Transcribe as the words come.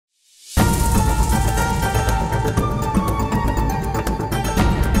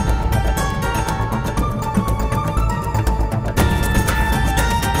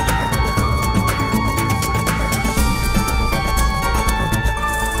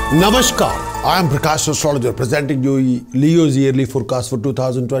Namaskar, I am Prakash Astrologer presenting you Leo's yearly forecast for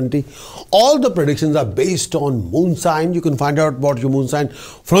 2020. All the predictions are based on moon sign. You can find out about your moon sign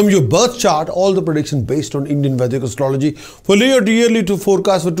from your birth chart. All the predictions based on Indian Vedic astrology for Leo yearly to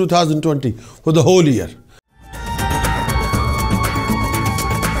forecast for 2020 for the whole year.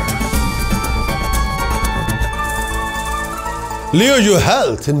 Leo, your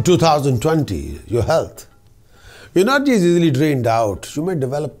health in 2020, your health. Your energy is easily drained out. You may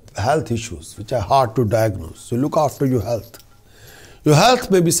develop health issues which are hard to diagnose. So look after your health. Your health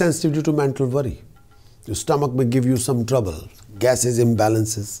may be sensitive due to mental worry. Your stomach may give you some trouble. Gases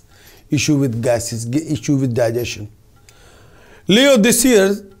imbalances, issue with gases, issue with digestion. Leo, this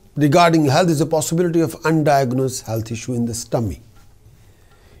year regarding health is a possibility of undiagnosed health issue in the stomach.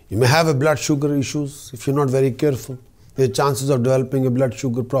 You may have a blood sugar issues if you're not very careful. There are chances of developing a blood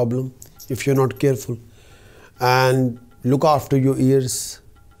sugar problem if you're not careful. And look after your ears.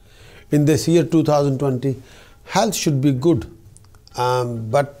 In this year 2020, health should be good,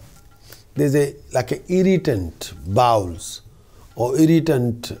 but there's like an irritant bowels or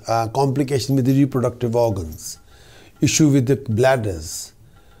irritant complication with the reproductive organs, issue with the bladders,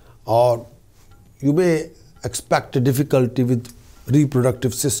 or you may expect a difficulty with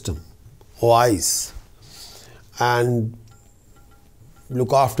reproductive system or eyes. And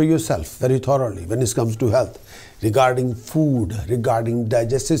look after yourself very thoroughly when it comes to health, regarding food, regarding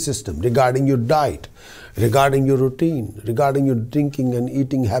digestive system, regarding your diet, regarding your routine, regarding your drinking and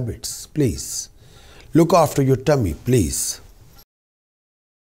eating habits. Please look after your tummy, please.